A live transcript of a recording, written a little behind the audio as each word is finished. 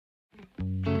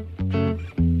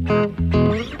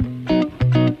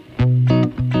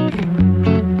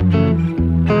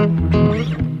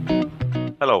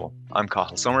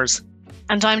Cathal Summers.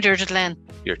 And I'm Deirdre Glenn,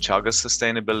 your Teagasc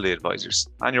Sustainability Advisors,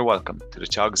 and you're welcome to the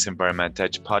Teagasc Environment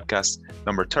Edge podcast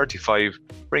number 35,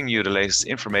 bringing you the latest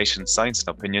information, science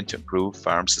and opinion to improve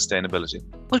farm sustainability.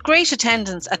 With great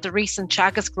attendance at the recent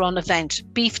Teagasc Run event,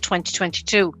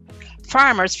 Beef2022,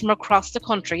 farmers from across the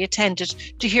country attended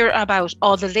to hear about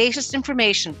all the latest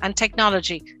information and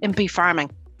technology in beef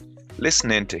farming.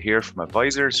 Listen in to hear from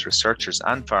advisors, researchers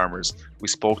and farmers we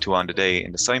spoke to on the day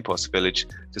in the Signpost Village,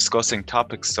 discussing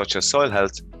topics such as soil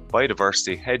health,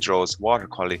 biodiversity, hedgerows, water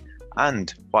quality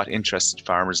and what interested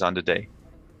farmers on the day.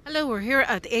 Hello, we're here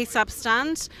at the ASAP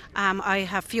stand. I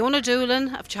have Fiona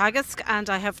Doolan of Teagasc and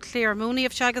I have Claire Mooney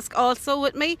of Teagasc also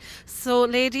with me. So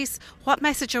ladies, what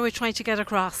message are we trying to get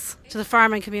across to the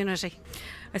farming community?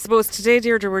 I suppose today,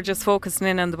 Deirdre, we're just focusing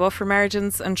in on the buffer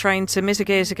margins and trying to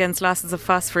mitigate against losses of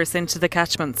phosphorus into the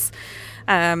catchments.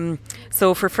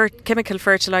 So for chemical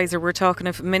fertiliser, we're talking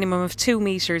a minimum of 2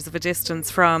 metres of a distance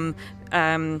from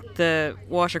the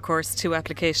watercourse to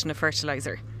application of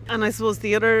fertiliser. And I suppose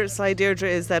the other side, Deirdre,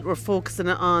 is that we're focusing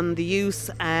on the use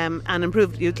and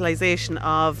improved utilisation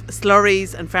of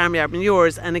slurries and farmyard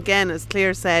manures. And again, as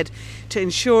Claire said, to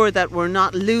ensure that we're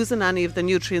not losing any of the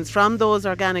nutrients from those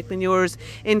organic manures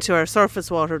into our surface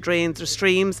water drains or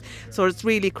streams. So it's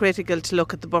really critical to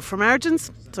look at the buffer margins.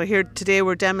 So here today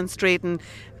we're demonstrating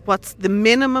what's the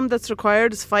minimum that's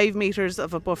required is 5 metres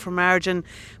of a buffer margin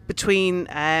between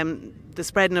the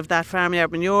spreading of that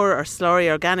farmyard manure or slurry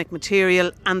organic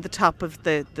material and the top of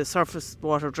the surface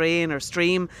water drain or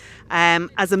stream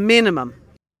as a minimum.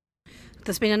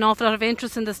 There's been an awful lot of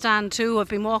interest in the stand too. I've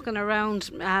been walking around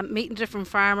meeting different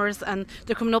farmers and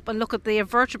they're coming up and look at the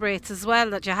invertebrates as well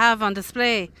that you have on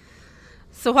display.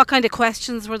 So what kind of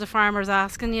questions were the farmers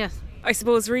asking you? I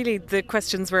suppose really the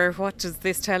questions were, what does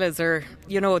this tell us? Or,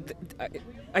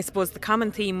 I suppose the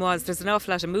common theme was there's an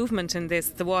awful lot of movement in this,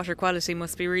 the water quality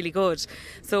must be really good.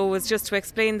 So it was just to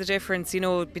explain the difference,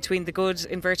 between the good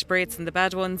invertebrates and the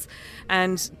bad ones,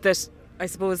 and that I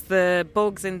suppose the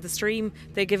bugs in the stream,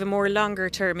 they give a more longer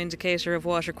term indicator of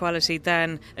water quality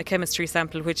than a chemistry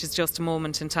sample, which is just a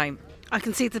moment in time. I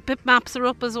can see the pip maps are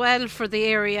up as well for the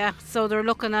area, so they're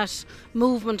looking at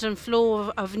movement and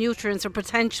flow of nutrients or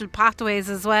potential pathways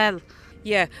as well.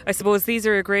 Yeah, I suppose these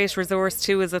are a great resource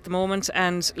to us at the moment,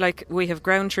 and we have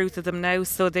ground truth of them now,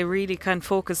 so they really can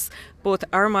focus both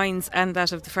our minds and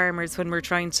that of the farmers when we're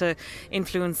trying to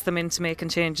influence them into making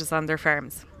changes on their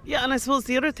farms. Yeah, and I suppose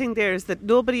the other thing there is that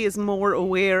nobody is more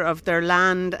aware of their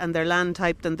land and their land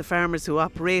type than the farmers who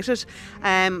operate it.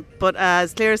 But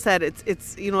as Claire said,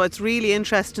 it's really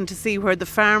interesting to see where the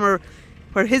farmer,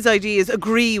 where his ideas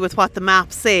agree with what the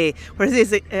maps say, where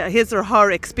his or her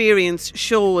experience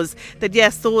shows that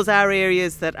yes, those are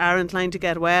areas that are inclined to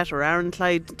get wet or are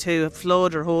inclined to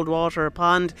flood or hold water or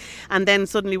pond, and then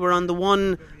suddenly we're on the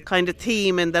one kind of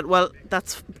theme, and that, well,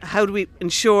 that's how do we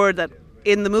ensure that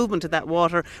in the movement of that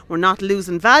water we're not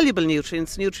losing valuable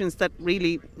nutrients that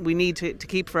really we need to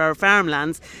keep for our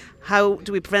farmlands. How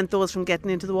do we prevent those from getting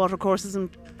into the watercourses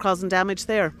and causing damage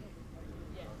there?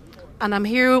 And I'm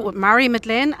here with Mary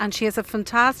McLean, and she has a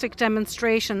fantastic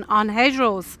demonstration on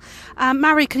hedgerows.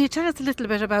 Mary, can you tell us a little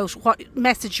bit about what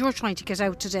message you're trying to get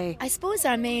out today? I suppose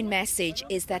our main message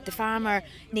is that the farmer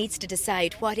needs to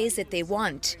decide what is it they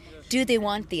want. Do they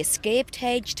want the escaped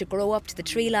hedge to grow up to the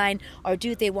tree line, or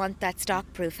do they want that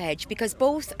stock-proof hedge? Because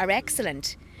both are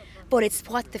excellent. But it's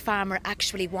what the farmer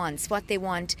actually wants, what they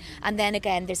want. And then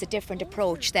again, there's a different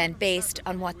approach then based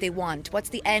on what they want. What's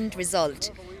the end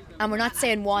result? And we're not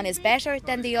saying one is better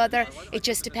than the other. It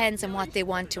just depends on what they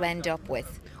want to end up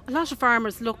with. A lot of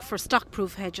farmers look for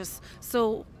stock-proof hedges.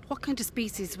 So what kind of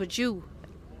species would you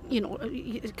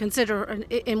consider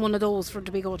in one of those for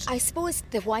to be good? I suppose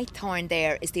the whitethorn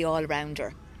there is the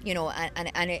all-rounder.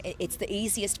 And it's the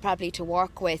easiest probably to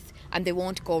work with, and they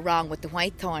won't go wrong with the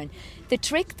whitethorn. The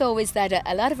trick though is that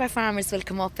a lot of our farmers will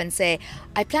come up and say,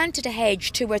 I planted a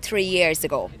hedge 2 or 3 years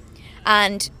ago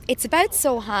and it's about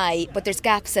so high but there's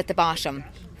gaps at the bottom.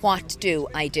 What do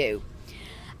I do?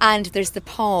 And there's the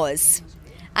pause,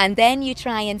 and then you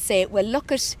try and say, well,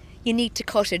 you need to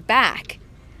cut it back.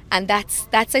 And that's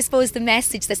I suppose the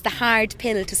message. That's the hard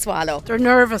pill to swallow. They're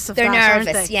nervous of that, aren't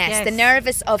they? Yes. Yes, they're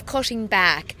nervous of cutting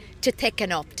back to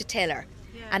thicken up, to tiller.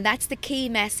 Yeah. And that's the key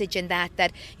message in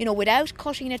that without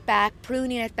cutting it back,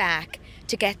 pruning it back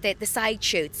to get the side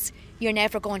shoots, you're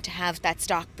never going to have that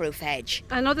stock-proof hedge.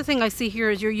 Another thing I see here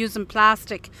is you're using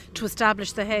plastic to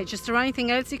establish the hedge. Is there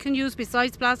anything else you can use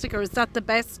besides plastic, or is that the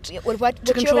best? Well, what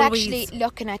you're actually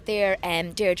looking at there,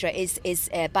 Deirdre, is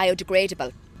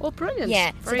biodegradable. Oh, brilliant.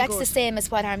 Yeah, Very so that's good. the same as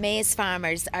what our maize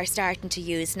farmers are starting to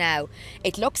use now.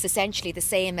 It looks essentially the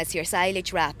same as your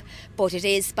silage wrap, but it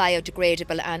is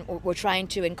biodegradable, and we're trying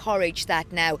to encourage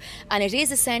that now. And it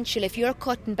is essential, if you're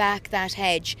cutting back that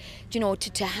hedge,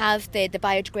 to have the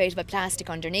biodegradable plastic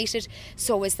underneath it,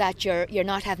 so as that you're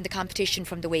not having the competition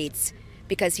from the weeds,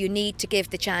 because you need to give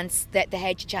the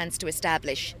hedge a chance to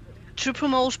establish. To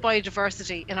promote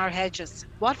biodiversity in our hedges,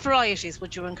 what varieties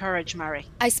would you encourage, Mary?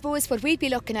 I suppose what we'd be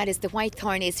looking at is the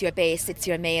whitethorn is your base, it's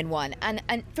your main one.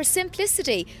 And for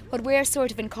simplicity, what we're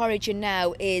sort of encouraging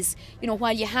now is,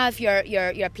 while you have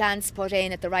your plants put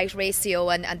in at the right ratio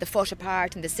and the foot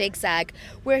apart and the zigzag,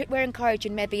 we're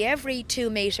encouraging maybe every 2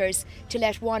 metres to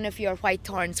let one of your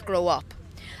whitethorns grow up.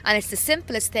 And it's the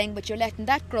simplest thing, but you're letting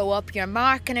that grow up, you're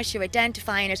marking it, you're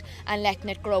identifying it and letting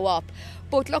it grow up.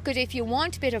 But look, if you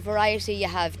want a bit of variety, you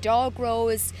have dog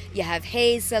rose, you have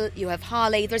hazel, you have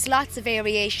holly, there's lots of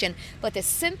variation. But the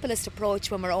simplest approach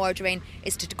when we're ordering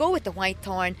is to go with the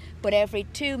whitethorn, but every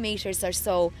 2 metres or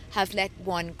so have let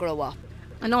one grow up.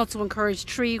 And also encourage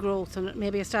tree growth and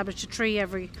maybe establish a tree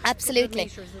every Absolutely.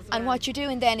 metres as well. And what you're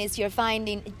doing then is you're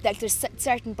finding that there's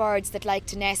certain birds that like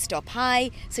to nest up high,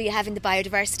 so you're having the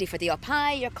biodiversity for the up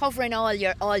high. You're covering all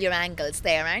your angles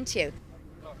there, aren't you?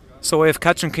 So we have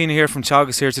Catherine Keane here from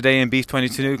Teagasc here today in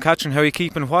Beef2022. Catherine, how are you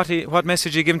keeping? What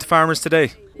message are you giving to farmers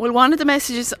today? Well, one of the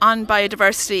messages on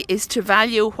biodiversity is to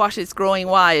value what is growing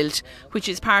wild, which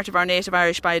is part of our native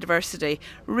Irish biodiversity.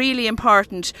 Really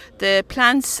important. The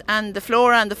plants and the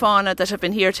flora and the fauna that have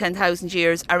been here 10,000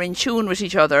 years are in tune with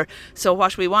each other. So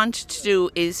what we want to do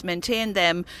is maintain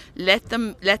them, let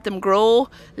them grow,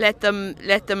 let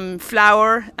them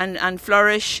flower and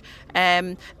flourish.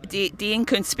 The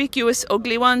inconspicuous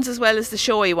ugly ones as well as the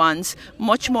showy ones,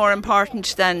 much more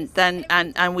important than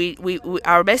we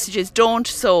our message is don't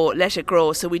sow, let it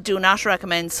grow. So we do not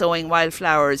recommend sowing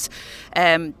wildflowers.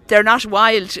 They're not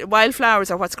wild.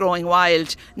 Wildflowers are what's growing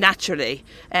wild naturally.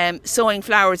 Sowing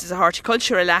flowers is a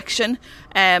horticultural action.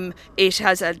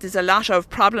 There's a lot of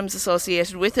problems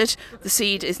associated with it. The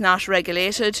seed is not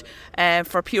regulated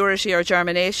for purity or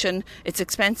germination. It's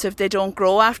expensive. They don't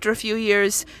grow after a few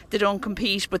years. They don't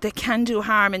compete, but they can do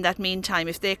harm in that meantime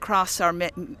if they cross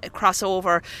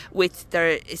over with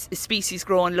their species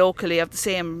growing locally of the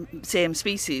same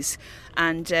species.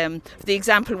 And the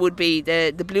example would be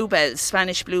the bluebells.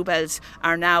 Spanish bluebells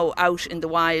are now out in the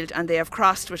wild, and they have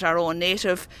crossed with our own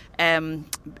native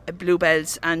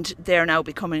bluebells, and they're now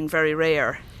becoming very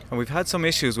rare. And we've had some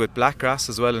issues with blackgrass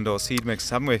as well in those seed mixes,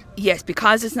 haven't we? Yes,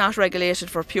 because it's not regulated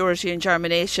for purity and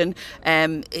germination.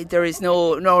 There is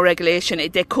no regulation.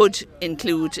 They could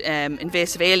include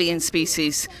invasive alien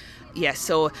species. Yes,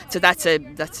 so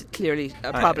that's clearly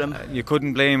a problem. You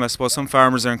couldn't blame, I suppose. Some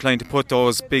farmers are inclined to put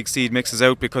those big seed mixes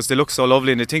out because they look so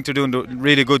lovely and they think they're doing a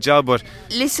really good job. But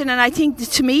listen, and I think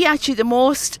to me actually the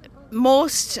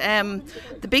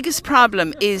biggest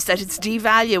problem is that it's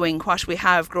devaluing what we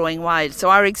have growing wild. So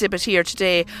our exhibit here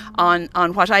today on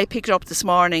what I picked up this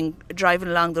morning driving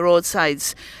along the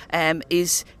roadsides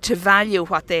is to value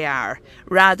what they are,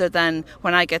 rather than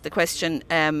when I get the question,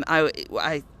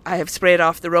 I have sprayed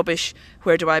off the rubbish,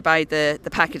 where do I buy the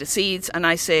packet of seeds? And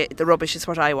I say the rubbish is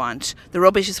what I want. The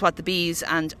rubbish is what the bees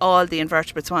and all the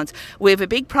invertebrates want. We have a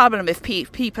big problem if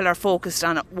people are focused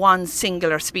on one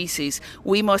singular species.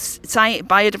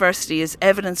 Biodiversity is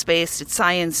evidence-based, it's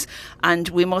science, and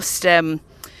we must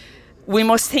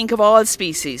think of all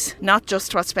species, not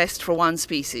just what's best for one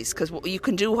species, because you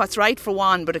can do what's right for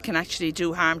one, but it can actually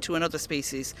do harm to another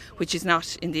species, which is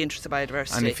not in the interest of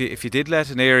biodiversity. And if you did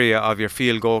let an area of your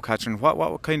field go, Catherine,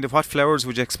 what flowers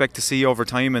would you expect to see over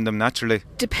time in them naturally?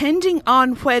 Depending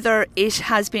on whether it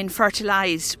has been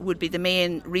fertilised would be the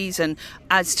main reason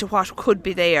as to what could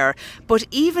be there. But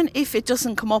even if it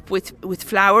doesn't come up with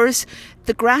flowers,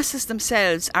 the grasses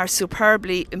themselves are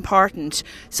superbly important.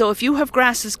 So if you have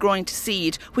grasses growing to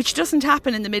seed, which doesn't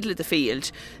happen in the middle of the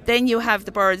field, then you have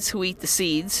the birds who eat the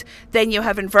seeds, then you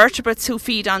have invertebrates who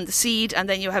feed on the seed, and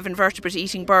then you have invertebrate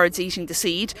eating birds eating the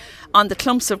seed. On the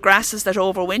clumps of grasses that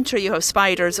overwinter, you have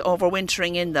spiders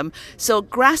overwintering in them. So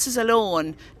grasses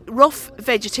alone, rough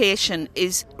vegetation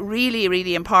is really,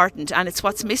 really important, and it's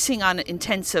what's missing on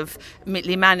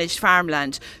intensively managed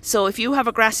farmland. So if you have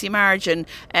a grassy margin,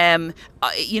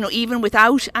 even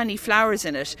without any flowers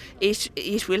in it,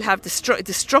 it will have the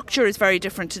structure is very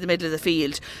different to the middle of the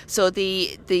field. So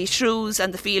the shrews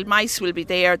and the field mice will be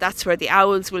there. That's where the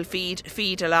owls will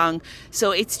feed along.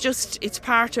 So it's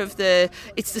part of the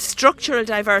structural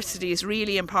diversity is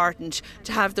really important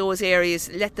to have those areas.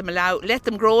 Let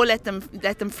them grow, let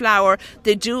them flower,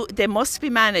 they must be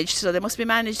managed. So they must be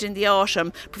managed in the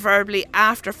autumn, preferably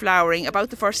after flowering, about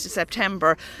the 1st of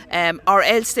September, or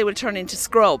else they will turn into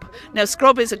scrub. Now,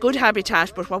 scrub is a good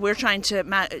habitat, but what we're trying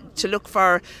to look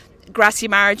for grassy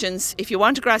margins. If you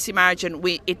want a grassy margin,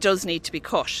 it does need to be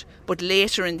cut, but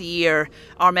later in the year,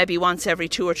 or maybe once every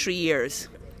 2 or 3 years.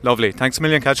 Lovely. Thanks a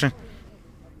million, Catherine.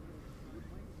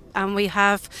 And we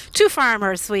have two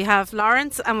farmers. We have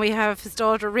Lawrence and we have his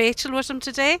daughter Rachel with him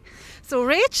today. So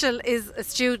Rachel is a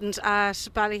student at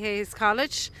Ballyhaise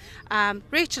College.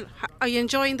 Rachel, are you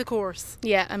enjoying the course?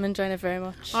 Yeah, I'm enjoying it very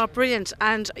much. Oh, brilliant.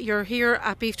 And you're here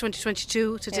at Beef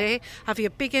 2022 today. Yeah. Have you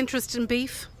a big interest in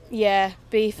beef? Yeah,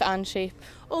 beef and sheep.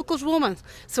 Oh, good woman.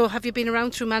 So have you been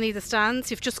around through many of the stands?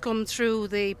 You've just come through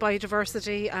the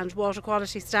biodiversity and water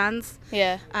quality stands.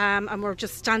 Yeah. And we're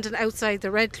just standing outside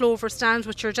the red clover stand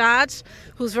with your dad,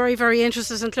 who's very, very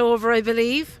interested in clover, I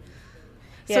believe.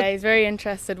 Yeah, he's very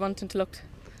interested, wanting to look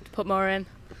to put more in.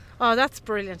 Oh, that's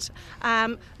brilliant.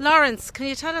 Lawrence, can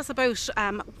you tell us about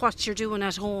what you're doing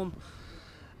at home?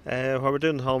 What we're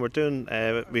doing at home,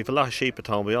 we've a lot of sheep at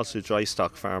home. We also do dry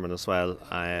stock farming as well.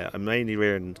 I'm mainly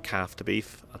rearing calf to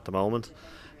beef at the moment,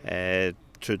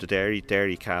 through the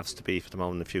dairy calves to beef at the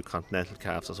moment, a few continental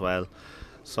calves as well.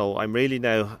 So I'm really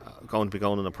now going to be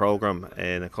going on a programme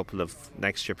in a couple of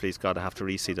next year. Please God, I have to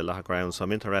reseed a lot of ground, so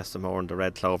I'm interested more in the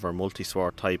red clover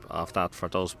multi-sword type of that for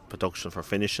those production for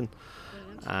finishing,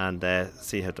 and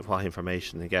see what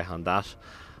information they get on that.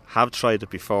 Have tried it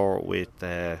before with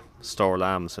store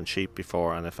lambs and sheep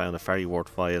before, and I found it very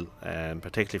worthwhile,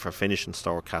 particularly for finishing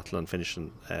store cattle and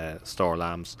finishing store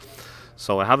lambs.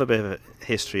 So I have a bit of a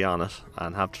history on it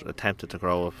and have attempted to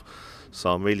grow it.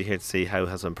 So I'm really here to see how it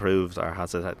has improved, or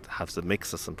has the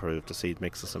mixes improved, the seed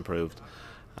mixes improved,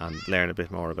 and learn a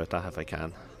bit more about that if I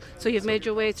can. So you've made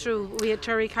your way through. We had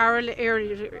Terry Carroll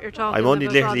you're talking I'm only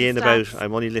about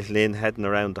I'm only little in heading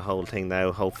around the whole thing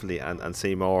now, hopefully, and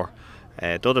see more.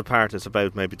 The other part is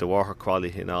about maybe the water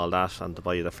quality and all that, and the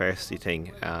biodiversity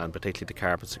thing, and particularly the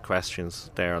carbon sequestrations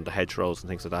there on the hedgerows and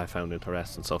things like that I found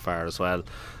interesting so far as well.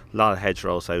 A lot of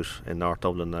hedgerows out in North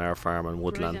Dublin on our farm and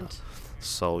woodland. Brilliant.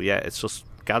 So yeah, it's just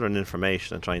gathering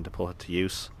information and trying to put it to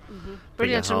use. Mm-hmm.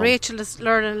 Brilliant. And Rachel is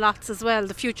learning lots as well,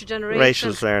 the future generation.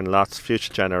 Rachel's learning lots,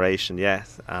 future generation, yeah,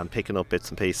 and picking up bits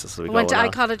and pieces. I went to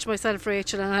iCollege myself,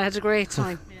 Rachel, and I had a great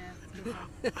time.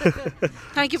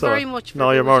 Thank you very much.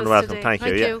 You're more than welcome. Today. Thank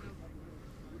you.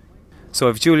 So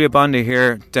I've Julia Bondi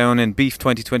here down in Beef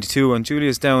 2022, and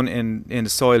Julia's down in the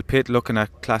soil pit looking at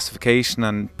classification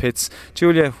and pits.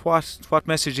 Julia, what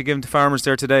message are you giving to farmers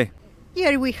there today?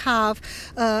 Here we have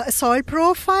a soil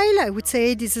profile. I would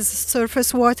say this is a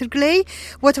surface water clay.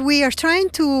 What we are trying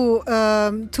to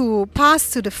pass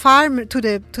to the farmer, to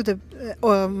the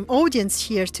audience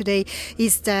here today,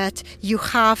 is that you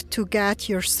have to get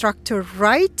your structure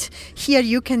right. Here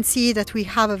you can see that we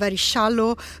have a very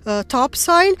shallow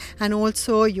topsoil, and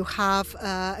also you have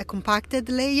a compacted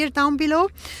layer down below.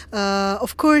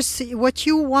 Of course, what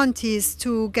you want is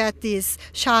to get this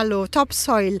shallow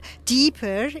topsoil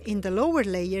deeper in the lower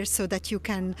layer, so that you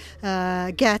can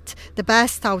get the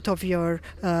best out of your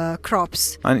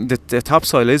crops. And the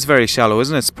topsoil is very shallow,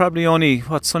 isn't it? It's probably only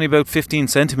about 15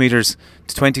 centimetres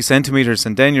to 20 centimetres,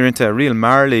 and then you're into a real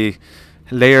marly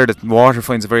layer that water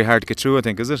finds it very hard to get through, I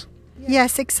think, is it?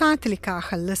 Yes, exactly,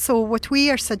 Cachal. So what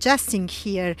we are suggesting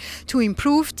here to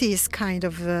improve these kind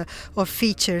of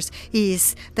features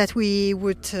is that we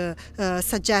would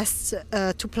suggest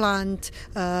to plant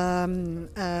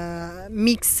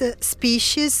mixed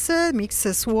species,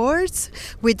 mixed swords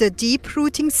with a deep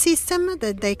rooting system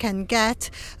that they can get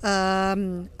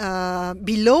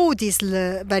below this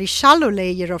very shallow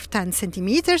layer of 10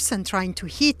 centimeters and trying to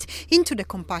hit into the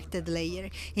compacted layer.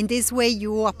 In this way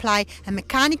you apply a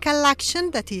mechanical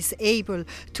action that is able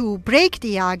to break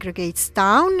the aggregates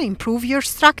down, improve your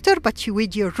structure, but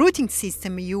with your rooting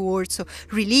system you also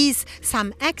release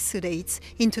some exudates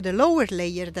into the lower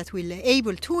layer that will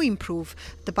able to improve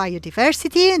the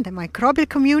biodiversity and the microbial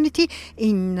community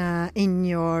in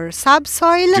your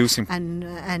subsoil.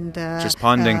 And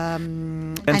responding.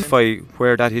 Identify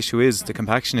where that issue is, the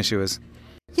compaction issue is.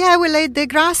 Yeah, well, the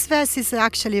grass vest is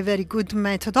actually a very good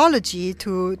methodology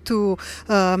to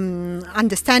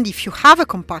understand if you have a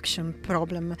compaction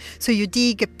problem. So you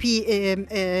dig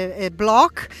a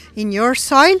block in your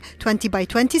soil, 20 by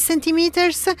 20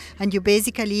 centimeters, and you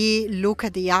basically look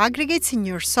at the aggregates in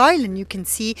your soil, and you can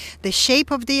see the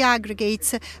shape of the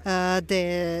aggregates,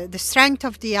 the strength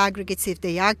of the aggregates. If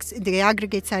the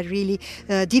aggregates are really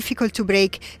difficult to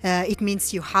break, it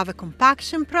means you have a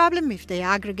compaction problem. If the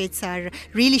aggregates are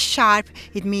really sharp,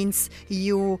 it means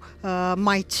you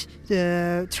might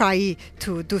try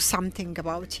to do something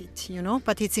about it,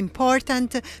 But it's important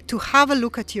to have a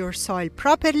look at your soil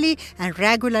properly and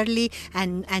regularly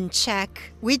and check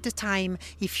with the time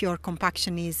if your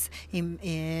compaction is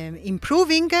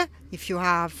improving, if you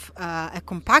have a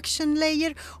compaction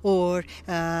layer, or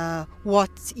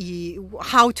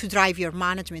how to drive your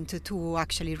management to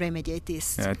actually remediate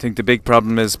this. Yeah, I think the big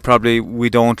problem is probably we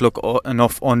don't look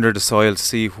enough under the soil to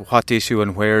see what the issue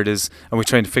and where it is, and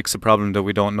we're trying to fix a problem that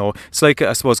we don't know. It's like,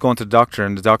 I suppose, going to the doctor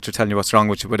and the doctor telling you what's wrong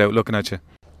with you without looking at you.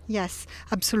 Yes,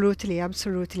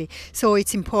 absolutely. So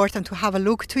it's important to have a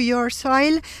look to your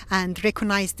soil and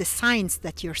recognize the signs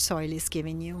that your soil is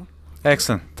giving you.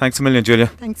 Excellent. Thanks a million, Julia.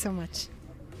 Thanks so much.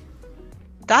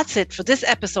 That's it for this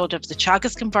episode of the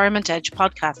Teagasc Environment Edge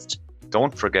podcast.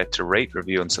 Don't forget to rate,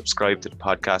 review and subscribe to the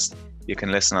podcast. You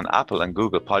can listen on Apple and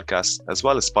Google Podcasts as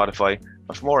well as Spotify.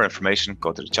 And for more information,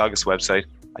 go to the Teagasc website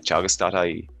at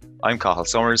teagasc.ie. I'm Cathal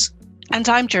Summers. And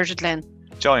I'm Gertrude Lynn.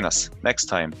 Join us next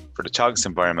time for the Teagasc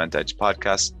Environment Edge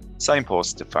podcast,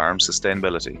 signpost to farm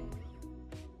sustainability.